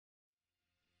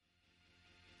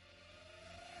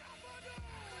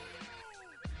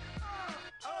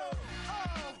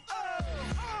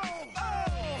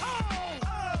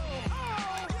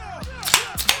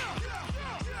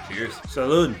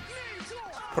Salud.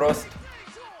 Prost.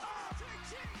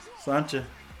 Sancha.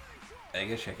 I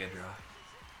guess I could draw.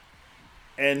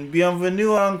 And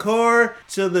bienvenue encore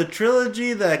to the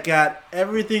trilogy that got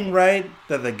everything right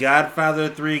that The Godfather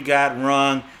 3 got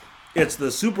wrong. It's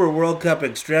the Super World Cup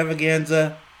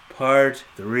Extravaganza Part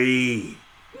 3.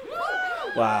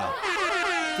 Wow.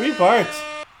 3 parts.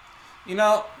 You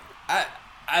know,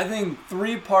 I think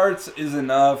 3 parts is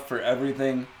enough for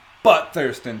everything but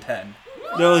Thurston 10.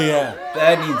 Oh, yeah.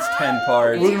 That needs 10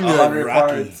 parts. We're going to be 100 like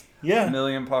Rocky. parts. Yeah.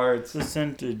 1,000,000 parts.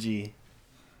 Percentage.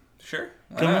 Sure.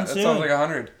 Coming That soon. sounds like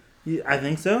 100. Yeah, I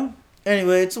think so.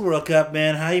 Anyway, it's the World Cup,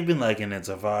 man. How you been liking it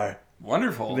so far?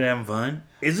 Wonderful. You been having fun?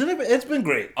 Isn't it? It's been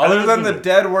great. Other than the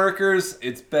dead workers,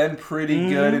 it's been pretty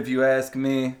good if you ask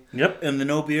me. Yep, and the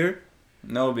no beer.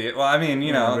 No beer. Well, I mean,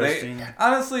 you know, Interesting.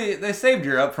 they saved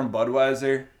Europe from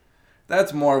Budweiser.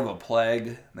 That's more of a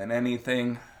plague than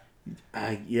anything.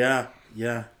 Yeah.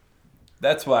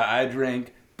 That's why I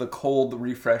drink the cold,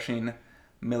 refreshing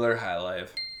Miller High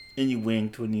Life. And you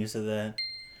winked when you said that.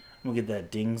 I'm gonna get that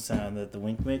ding sound that the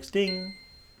wink makes. Ding.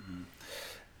 Mm.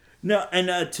 No,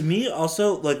 and to me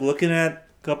also, like looking at a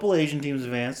couple Asian teams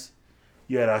advance.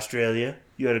 You had Australia.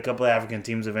 You had a couple African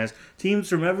teams advance. Teams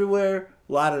from everywhere.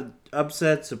 A lot of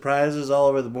upsets, surprises all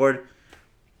over the board.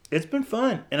 It's been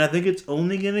fun, and I think it's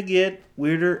only gonna get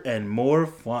weirder and more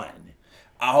fun.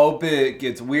 I hope it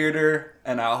gets weirder,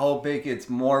 and I hope it gets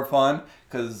more fun,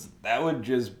 because that would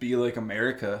just be like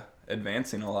America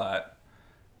advancing a lot.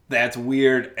 That's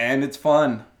weird, and it's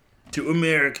fun. To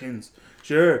Americans.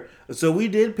 Sure. So we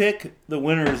did pick the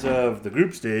winners of the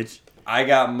group stage. I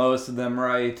got most of them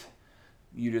right.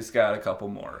 You just got a couple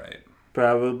more right.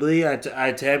 Probably. I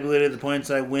tabulated the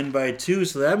points. I win by 2,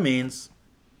 so that means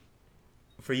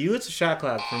for you it's a shot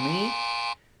clock. For me,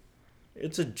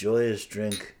 it's a joyous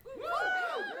drink.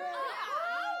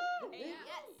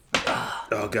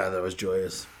 Oh god, that was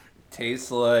joyous.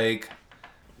 Tastes like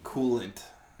coolant.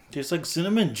 Tastes like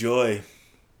cinnamon joy.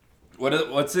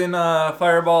 What's in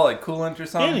Fireball? Like coolant or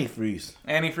something? Antifreeze.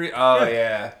 Antifreeze? Oh,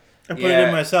 yeah. I put it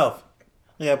in myself.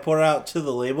 Like I pour it out to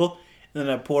the label, and then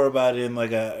I pour about in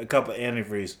like a cup of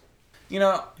antifreeze. You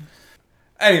know,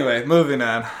 anyway, moving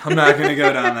on. I'm not going to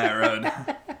go down that road.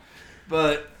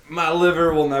 But my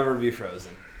liver will never be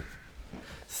frozen.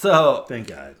 So, Thank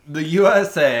God. The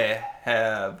USA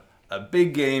have a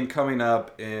big game coming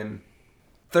up in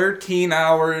 13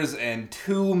 hours and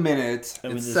 2 minutes.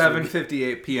 It's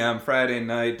 7:58 p.m. Friday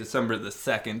night, December the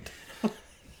 2nd.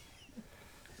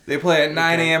 They play at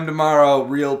 9 a.m. tomorrow,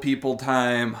 real people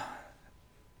time.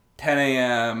 10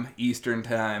 a.m. Eastern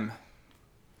time.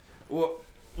 What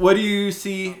do you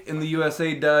see in the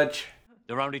USA, Dutch?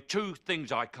 There are only 2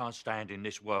 things I can't stand in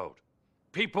this world.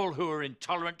 People who are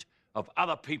intolerant of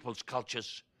other people's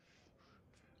cultures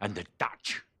and the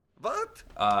Dutch. What?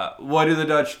 What do the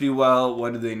Dutch do well?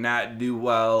 What do they not do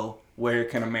well? Where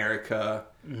can America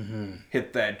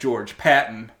hit that George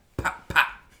Patton? Pop, pop.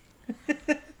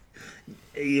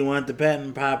 You want the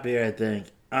patent pop here, I think.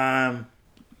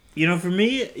 For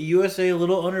me, USA a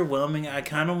little underwhelming. I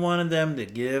kind of wanted them to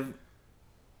give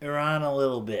Iran a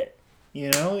little bit.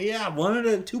 I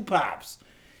wanted 2 pops.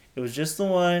 It was just the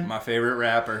one. My favorite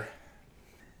rapper.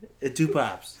 2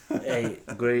 pops. Hey,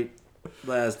 great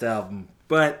last album.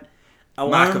 But I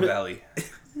wanted Machiavelli.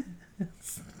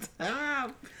 Stop.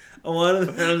 I wanted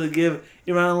them to give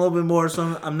Iran a little bit more,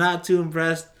 so I'm not too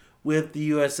impressed with the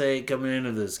USA coming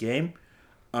into this game.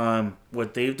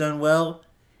 What they've done well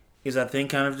is, I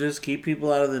think, kind of just keep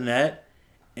people out of the net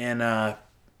and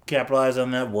capitalize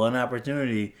on that one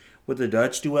opportunity. What the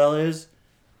Dutch do well is,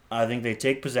 I think they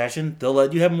take possession. They'll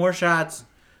let you have more shots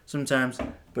sometimes,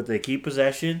 but they keep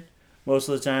possession most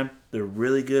of the time. They're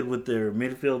really good with their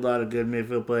midfield, a lot of good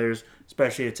midfield players,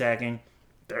 especially attacking.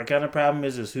 Their kind of problem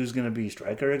is who's going to be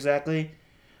striker exactly.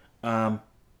 Their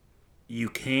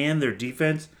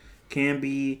defense can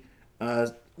be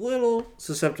little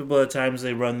susceptible at times.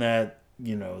 They run that,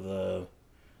 the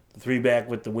 3-back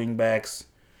with the wing backs.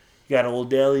 You got old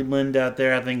Daly Blind out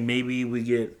there. I think maybe we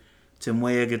get Tim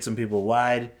Weah, get some people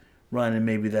wide, run, and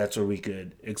maybe that's where we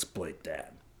could exploit that.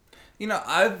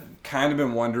 I've kind of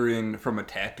been wondering from a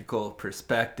tactical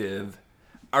perspective,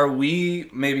 are we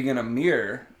maybe going to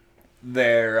mirror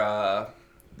their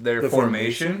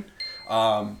formation?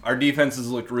 Our defenses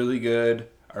looked really good.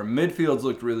 Our midfields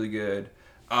looked really good.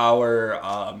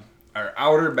 Our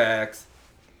outer backs,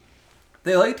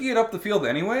 they like to get up the field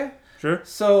anyway. Sure.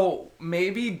 So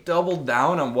maybe double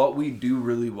down on what we do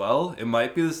really well. It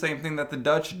might be the same thing that the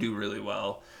Dutch do really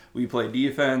well. We play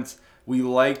defense. We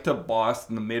like to boss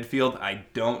in the midfield. I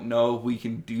don't know if we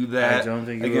can do that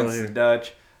against the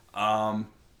Dutch.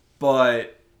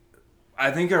 But I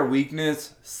think our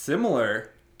weakness,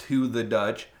 similar to the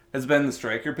Dutch, has been the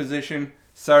striker position.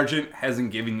 Sargent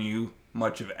hasn't given you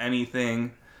much of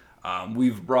anything.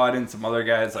 We've brought in some other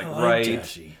guys like Wright.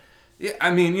 Jesse. Yeah, I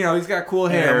mean, he's got cool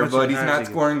hair, but he's not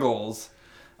scoring goals.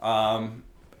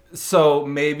 So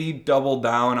maybe double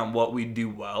down on what we do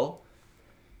well,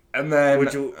 and then.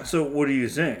 So what are you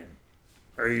saying?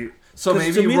 Are you? So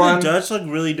maybe to me, run. the Dutch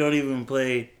really don't even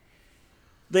play.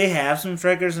 They have some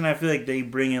strikers, and I feel like they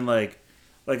bring in like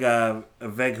a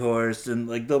Veghorst, and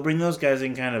they'll bring those guys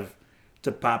in kind of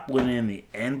to pop one in the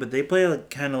end, but they play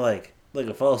kind of like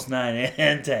a false 9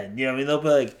 and 10. You know what I mean? They'll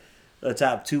play like a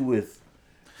top 2 with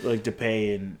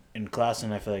DePay and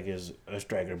Klaassen, I feel like, is a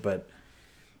striker. But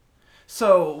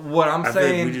so what I'm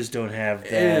saying like we just don't have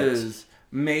that. Is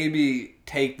maybe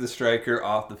take the striker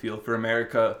off the field for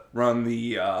America, run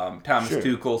the Thomas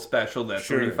Tuchel special, that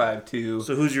 35-2.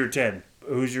 So who's your 10?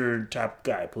 Who's your top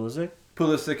guy?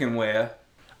 Pulisic and Weah.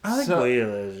 I like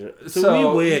Weah.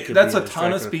 So that's a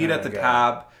ton of speed at the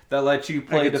top that lets you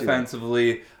play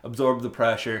defensively, absorb the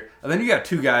pressure. And then you got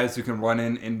 2 guys who can run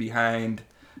in behind,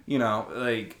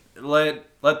 let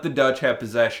the Dutch have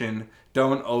possession.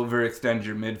 Don't overextend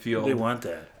your midfield. They want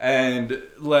that. And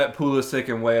let Pulisic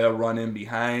and Weah run in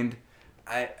behind.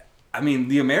 I mean,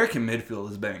 the American midfield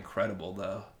has been incredible,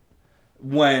 though,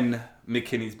 when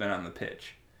McKinney's been on the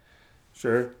pitch.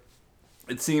 Sure.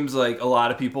 It seems like a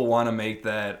lot of people want to make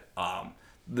that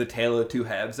the tale of two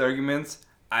halves arguments.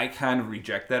 I kind of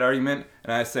reject that argument,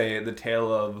 and I say the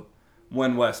tale of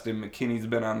when Weston McKinney's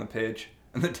been on the pitch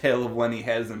and the tale of when he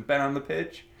hasn't been on the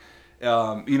pitch.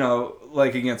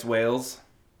 Like against Wales,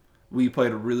 we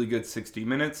played a really good 60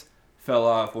 minutes, fell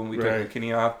off when we took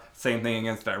McKinney off. Same thing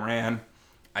against Iran.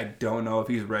 I don't know if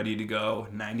he's ready to go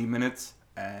 90 minutes,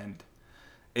 and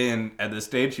at this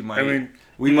stage, we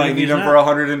might need him for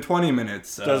 120 minutes.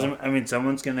 So.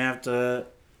 Someone's gonna have to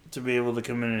be able to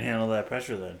come in and handle that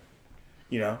pressure. Then,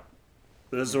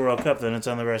 this is the World Cup. Then it's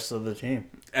on the rest of the team.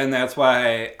 And that's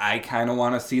why I kind of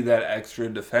want to see that extra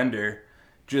defender,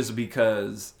 just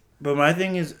because. But my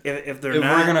thing is, if we're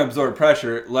gonna absorb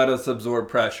pressure, let us absorb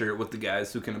pressure with the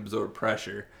guys who can absorb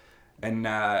pressure, and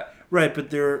not right. But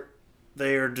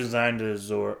they are designed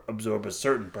to absorb a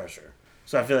certain pressure.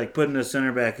 So I feel like putting a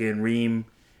center back in Ream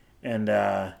and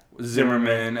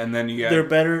Zimmerman, and then you got they're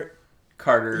better.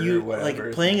 Carter, or whatever.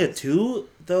 Like playing a 2,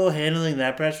 though, handling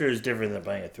that pressure is different than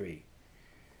playing a 3,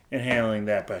 and handling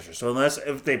that pressure. So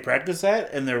if they practice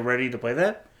that and they're ready to play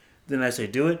that, then I say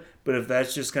do it. But if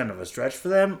that's just kind of a stretch for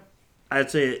them,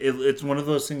 I'd say it's one of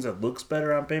those things that looks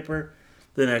better on paper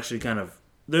than actually kind of.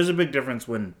 There's a big difference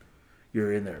when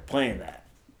you're in there playing that.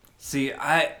 See,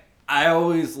 I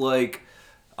always like.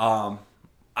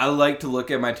 I like to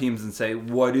look at my teams and say,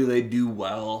 what do they do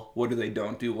well? What do they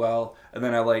don't do well? And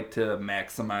then I like to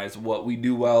maximize what we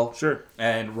do well. Sure.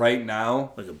 And right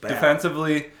now,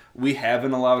 defensively, we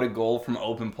haven't allowed a goal from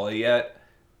open play yet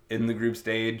in the group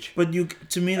stage. But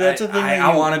to me, that's a thing.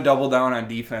 I want to double down on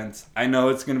defense. I know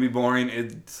it's going to be boring.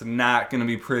 It's not going to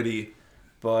be pretty.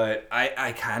 But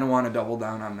I kind of want to double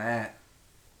down on that.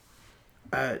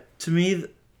 To me,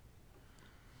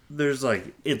 there's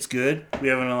it's good. We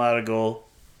haven't allowed a goal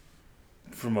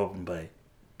from open play,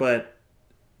 but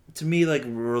to me,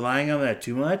 relying on that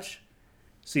too much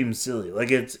seems silly.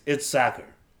 It's soccer,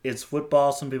 it's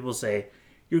football. Some people say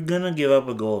you're gonna give up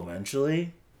a goal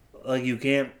eventually. You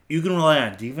can rely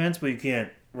on defense, but you can't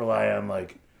rely on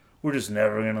we're just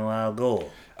never gonna allow a goal.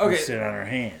 Okay, we sit on our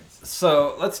hands.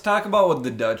 So let's talk about what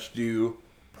the Dutch do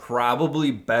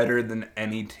probably better than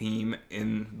any team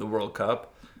in the World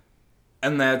Cup,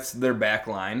 and that's their back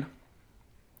line.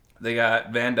 They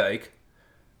got Van Dijk.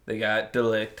 They got De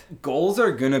Ligt. Goals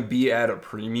are going to be at a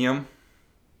premium.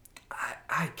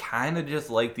 I kind of just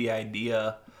like the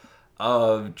idea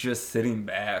of just sitting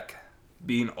back,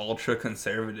 being ultra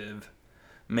conservative,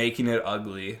 making it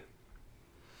ugly.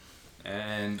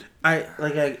 And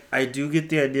I do get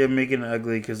the idea of making it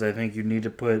ugly because I think you need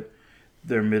to put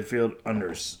their midfield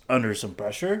under some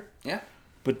pressure. Yeah.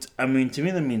 But to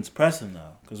me that means pressing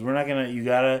though, because we're not gonna. You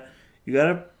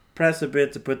gotta press a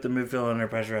bit to put the midfield under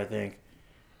pressure, I think,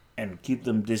 and keep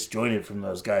them disjointed from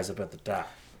those guys up at the top.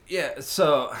 Yeah.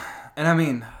 So,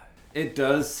 and it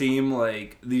does seem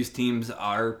like these teams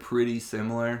are pretty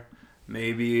similar.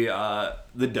 Maybe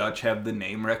the Dutch have the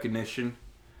name recognition,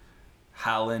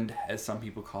 Holland, as some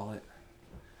people call it,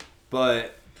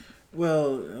 but.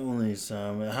 Well, only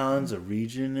some. Holland's a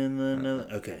region in the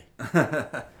okay.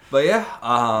 But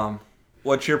yeah,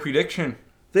 what's your prediction?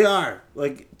 They are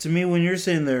to me when you're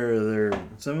saying they're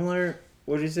similar.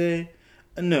 What do you say?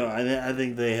 No, I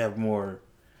think they have more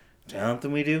talent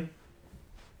than we do.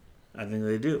 I think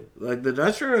they do. Like, the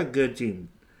Dutch are a good team.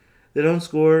 They don't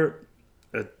score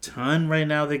a ton right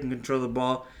now. They can control the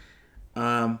ball.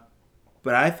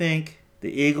 But I think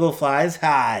the Eagle flies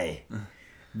high.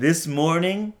 This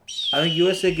morning, I think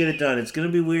USA get it done. It's going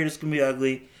to be weird. It's going to be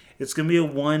ugly. It's going to be a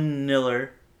 1-0,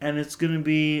 and it's going to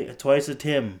be twice a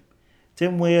Tim.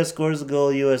 Tim Weah scores a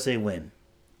goal, USA win.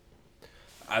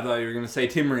 I thought you were going to say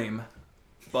Tim Ream.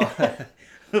 But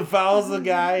Fouls the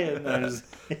guy, and there's...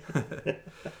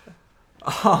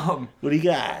 What do you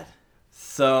got?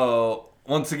 So,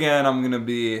 once again, I'm going to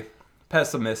be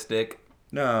pessimistic.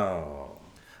 No.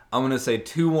 I'm going to say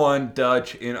 2-1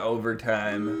 Dutch in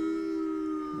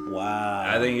overtime. Wow.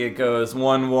 I think it goes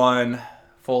 1-1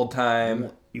 full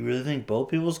time. You really think both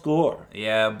people score?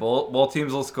 Yeah, both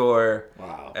teams will score.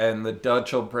 Wow. And the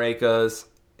Dutch will break us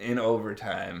in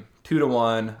overtime.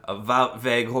 2-1, a Wout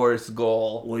Weghorst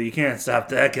goal. Well, you can't stop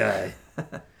that guy.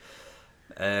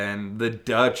 And the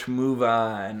Dutch move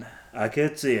on. I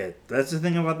could see it. That's the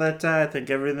thing about that tie. I think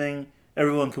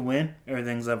everyone can win.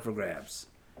 Everything's up for grabs.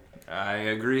 I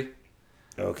agree.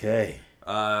 Okay.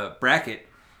 Bracket.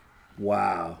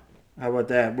 Wow. How about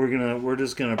that? We're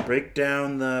just gonna break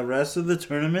down the rest of the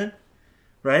tournament,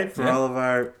 right? For all of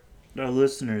our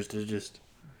listeners to just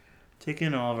take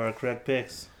in all of our correct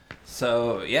picks.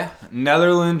 So yeah,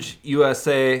 Netherlands,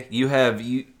 USA. You have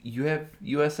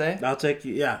USA. I'll take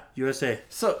USA.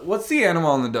 So what's the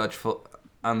animal on the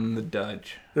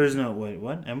Dutch? There's no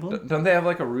what emblem? Don't they have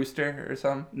like a rooster or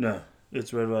something? No,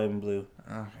 it's red, white, and blue.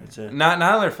 Okay. It's a Not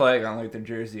on their flag, on like their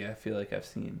jersey. I feel like I've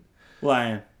seen.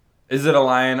 lion. Is it a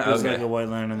lion? There's Okay. like a white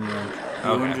line on the orange.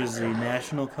 The orange is the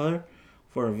national color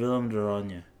for Willem de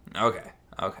Oranje. Okay.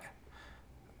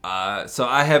 So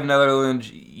I have Netherlands.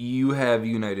 You have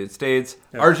United States.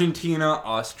 Yep. Argentina,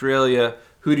 Australia.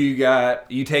 Who do you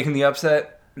got? You taking the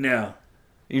upset? No.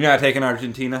 You're not taking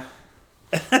Argentina?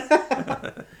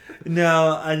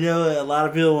 No, I know a lot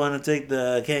of people want to take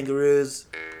the kangaroos,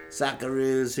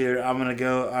 socceroos here. I'm going to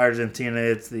go Argentina.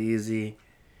 It's the easy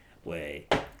way.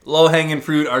 Low-hanging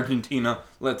fruit, Argentina.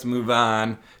 Let's move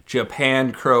on.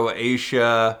 Japan,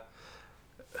 Croatia.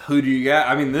 Who do you got?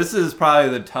 I mean, this is probably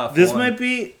the tough This one. might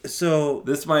be, so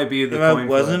This might be the if I coin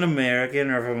wasn't flip. American,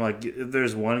 or if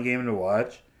there's one game to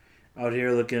watch out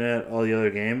here looking at all the other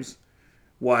games,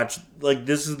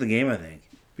 this is the game, I think.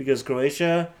 Because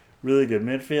Croatia, really good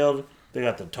midfield. They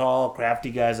got the tall,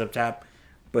 crafty guys up top.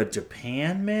 But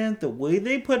Japan, man, the way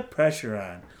they put pressure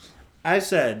on. I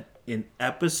said in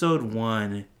episode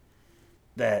 1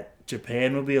 that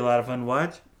Japan would be a lot of fun to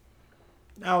watch.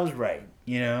 I was right,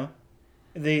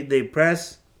 They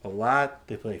press a lot.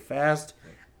 They play fast.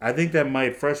 I think that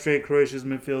might frustrate Croatia's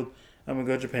midfield. I'm going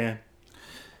to go Japan.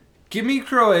 Give me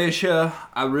Croatia.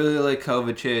 I really like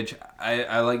Kovacic.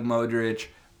 I like Modric.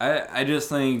 I just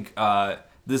think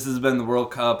this has been the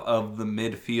World Cup of the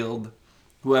midfield.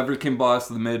 Whoever can boss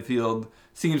the midfield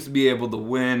seems to be able to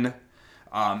win,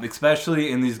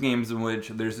 especially in these games in which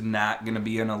there's not going to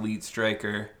be an elite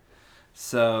striker.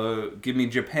 So give me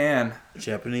Japan.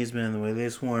 Japanese, man, the way they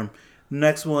swarm.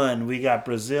 Next one, we got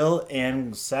Brazil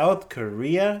and South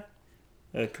Korea.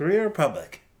 Korea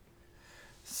Republic.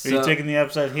 Are you taking the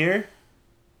upside here?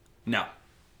 No.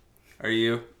 Are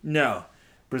you? No.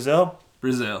 Brazil?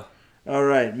 Brazil. All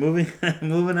right, moving on. I'm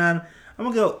going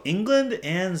to go England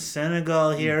and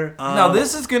Senegal here. Now,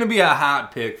 this is going to be a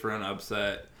hot pick for an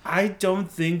upset. I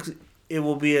don't think it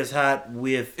will be as hot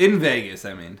with... In Vegas,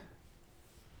 I mean.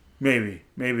 Maybe.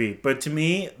 But to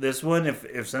me, this one,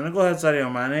 if Senegal had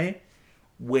Sadio Mane,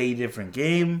 way different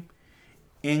game.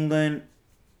 England,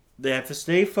 they have to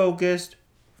stay focused.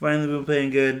 Finally been playing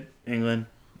good. England.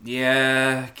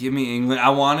 Yeah, give me England. I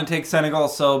want to take Senegal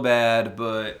so bad,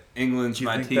 but England's Do you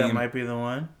my think team. that might be the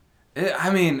one?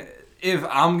 I mean, if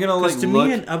I'm gonna Because to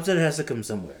me, an upset has to come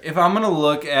somewhere. if I'm gonna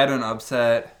look at an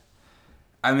upset,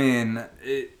 I mean,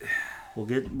 We'll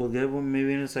get one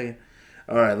maybe in a second.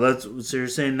 All right, so you're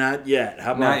saying not yet.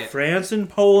 How Not about yet. France and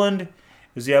Poland?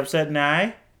 Is the upset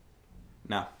nigh?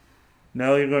 no.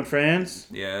 No, you're going France?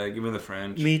 Yeah, give me the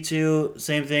French. Me too.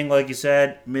 Same thing, like you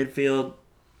said. Midfield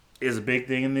is a big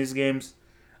thing in these games.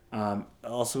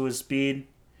 Also with speed.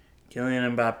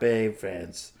 Kylian Mbappe,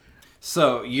 France.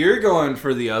 So you're going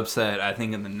for the upset, I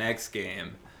think, in the next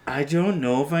game. I don't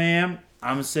know if I am.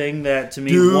 I'm saying that to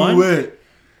me.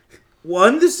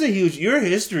 One, this is a huge... Your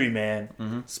history, man.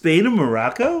 Mm-hmm. Spain and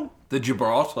Morocco? The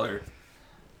Gibraltar.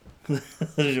 The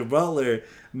Gibraltar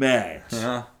match.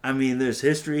 Yeah. I mean, there's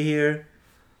history here,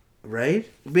 right?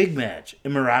 Big match.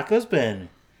 And Morocco's been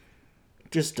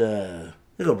just like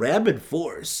a rabid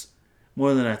force,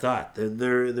 more than I thought.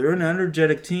 They're an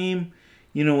energetic team.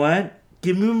 You know what?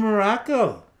 Give me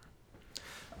Morocco.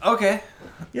 Okay.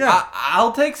 Yeah.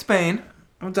 I'll take Spain.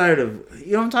 I'm tired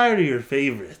of your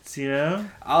favorites, you know?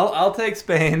 I'll take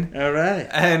Spain. All right.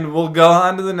 And we'll go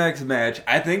on to the next match.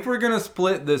 I think we're going to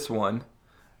split this one.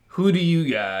 Who do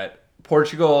you got?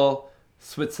 Portugal,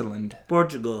 Switzerland.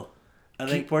 Portugal. I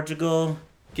think Portugal.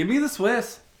 Give me the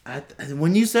Swiss.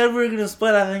 When you said we were going to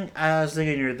split, I was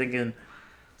thinking you were thinking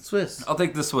Swiss. I'll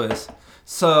take the Swiss.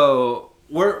 So,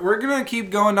 we're going to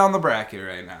keep going down the bracket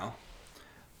right now.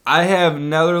 I have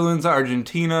Netherlands,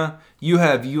 Argentina. You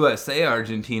have USA,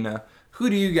 Argentina.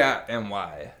 Who do you got and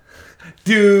why?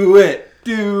 Do it.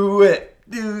 Do it.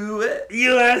 Do it.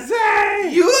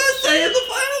 USA! USA in the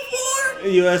Final Four!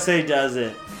 USA does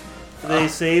it. They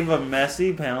save a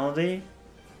messy penalty.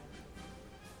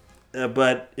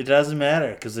 But it doesn't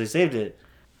matter because they saved it.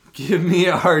 Give me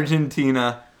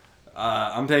Argentina.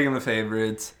 I'm taking the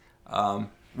favorites.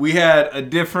 We had a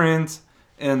difference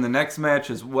in the next match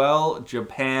as well.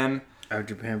 Japan. I have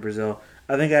Japan, Brazil.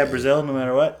 I think I have Brazil no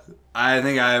matter what. I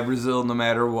think I have Brazil no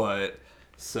matter what.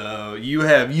 So you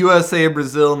have USA,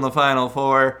 Brazil in the Final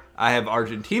Four. I have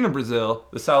Argentina, Brazil,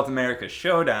 the South America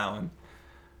Showdown.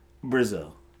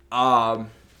 Brazil. So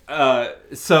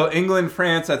England,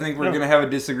 France, I think we're going to have a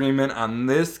disagreement on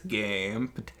this game,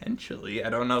 potentially. I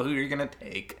don't know who you're going to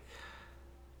take.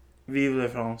 Vive la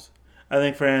France. I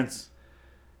think France.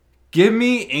 Give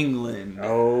me England.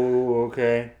 Oh,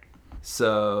 okay.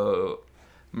 So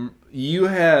you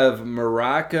have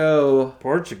Morocco,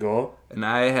 Portugal, and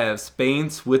I have Spain,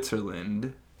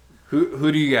 Switzerland.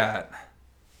 Who do you got?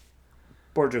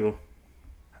 Portugal.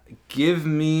 Give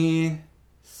me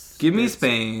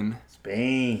Spain.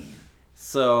 Spain.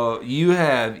 So you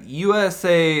have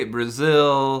USA,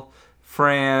 Brazil,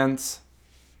 France,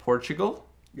 Portugal.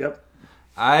 Yep.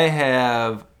 I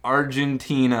have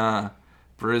Argentina,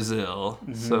 Brazil.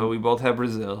 Mm-hmm. So we both have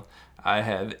Brazil. I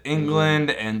have England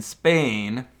and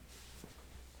Spain.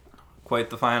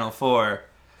 Quite the Final Four.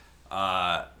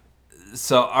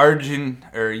 So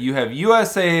you have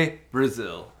USA,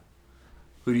 Brazil.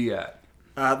 Who do you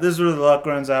got? This is where the luck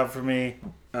runs out for me.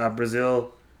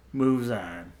 Brazil moves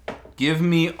on. Give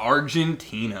me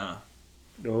Argentina.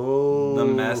 Oh. The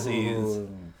Messis.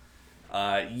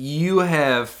 You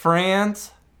have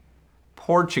France,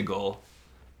 Portugal.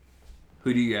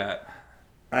 Who do you got?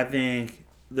 I think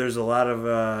there's a lot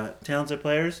of talented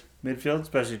players, midfield,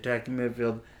 especially attacking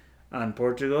midfield on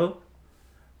Portugal,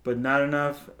 but not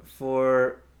enough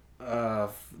for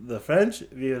the French.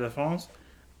 Vive la France.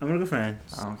 I'm going to go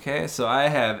France. Okay, so I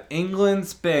have England,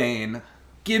 Spain.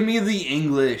 Give me the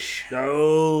English.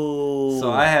 Oh.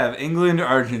 So I have England,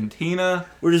 Argentina.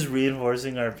 We're just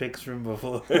reinforcing our picks from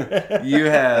before. You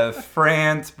have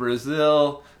France,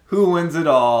 Brazil. Who wins it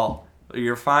all?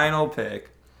 Your final pick.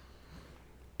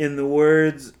 In the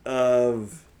words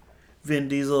of Vin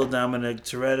Diesel, Dominic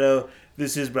Toretto,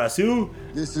 this is Brazil.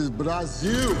 This is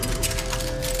Brazil.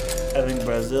 I think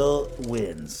Brazil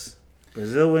wins.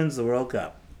 Brazil wins the World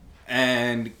Cup.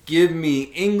 And give me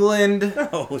England.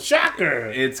 Oh, shocker.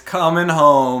 It's coming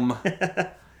home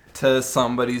to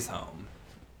somebody's home.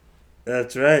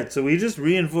 That's right. So we just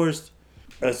reinforced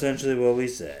essentially what we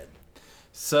said.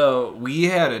 So we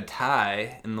had a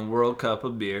tie in the World Cup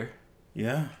of beer.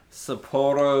 Yeah.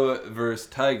 Sapporo versus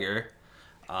Tiger.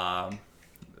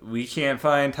 We can't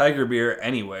find Tiger beer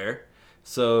anywhere.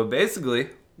 So basically,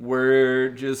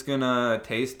 we're just going to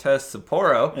taste test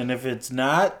Sapporo. And if it's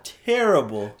not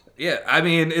terrible... Yeah, I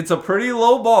mean, it's a pretty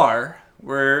low bar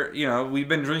where, we've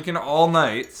been drinking all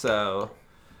night, so...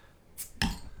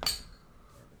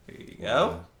 Here you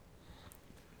go.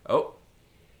 Oh,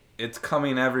 it's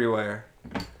coming everywhere.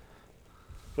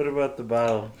 What about the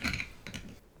bottle?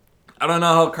 I don't know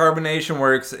how carbonation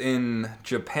works in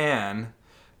Japan,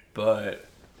 but,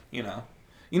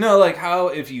 like how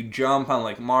if you jump on,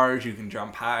 like, Mars, you can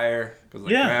jump higher because,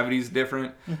 gravity's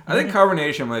different. I think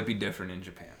carbonation might be different in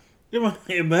Japan.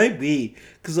 It might be,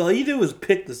 because all you do was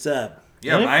pick this up.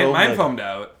 Yeah, mine foamed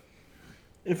out.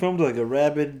 It foamed like a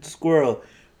rabid squirrel.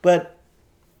 But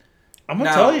I'm going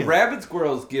to tell you. Rabid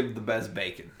squirrels give the best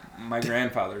bacon. My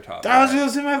grandfather taught me. I was going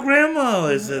to say my grandma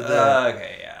always said that.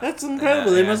 Okay, yeah. That's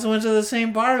incredible. They must have went to the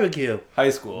same barbecue. High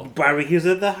school. Barbecues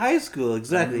at the high school,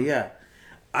 exactly, yeah.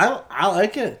 I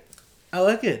like it. I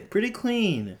like it. Pretty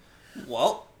clean.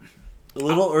 Well. A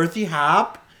little earthy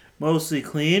hop. Mostly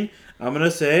clean. I'm going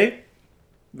to say,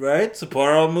 right,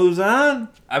 Sapporo moves on.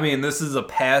 I mean, this is a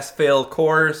pass-fail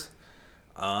course.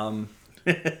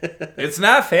 It's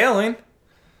not failing.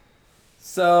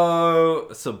 So,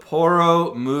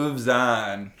 Sapporo moves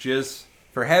on. Just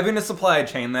for having a supply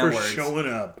chain that works. For showing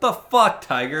up. The fuck,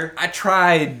 Tiger? I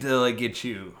tried to, get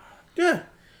you. Yeah.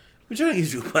 We're trying to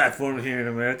get you a platform here in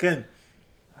America.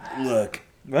 Look.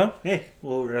 Well, hey,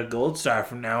 we're a gold star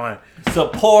from now on.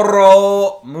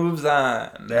 Sapporo moves on.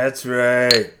 That's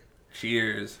right.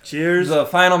 Cheers. Cheers. The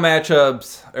final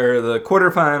matchups, or the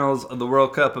quarterfinals of the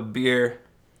World Cup of Beer.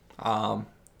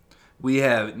 We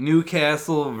have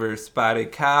Newcastle versus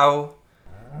Spotted Cow.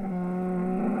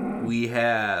 We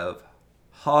have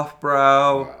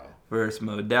Hofbrau versus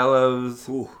Modelo's.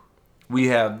 Ooh. We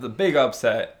have the big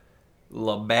upset,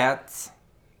 Labatt's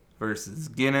versus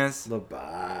Guinness.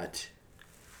 Labatt.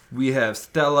 We have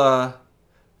Stella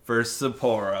versus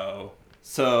Sapporo.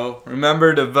 So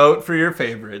remember to vote for your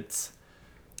favorites.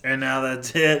 And now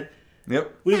that's it.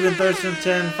 Yep. We've been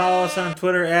Thurston10. Follow us on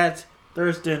Twitter at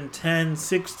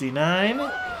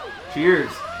Thurston1069.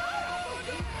 Cheers.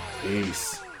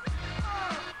 Peace.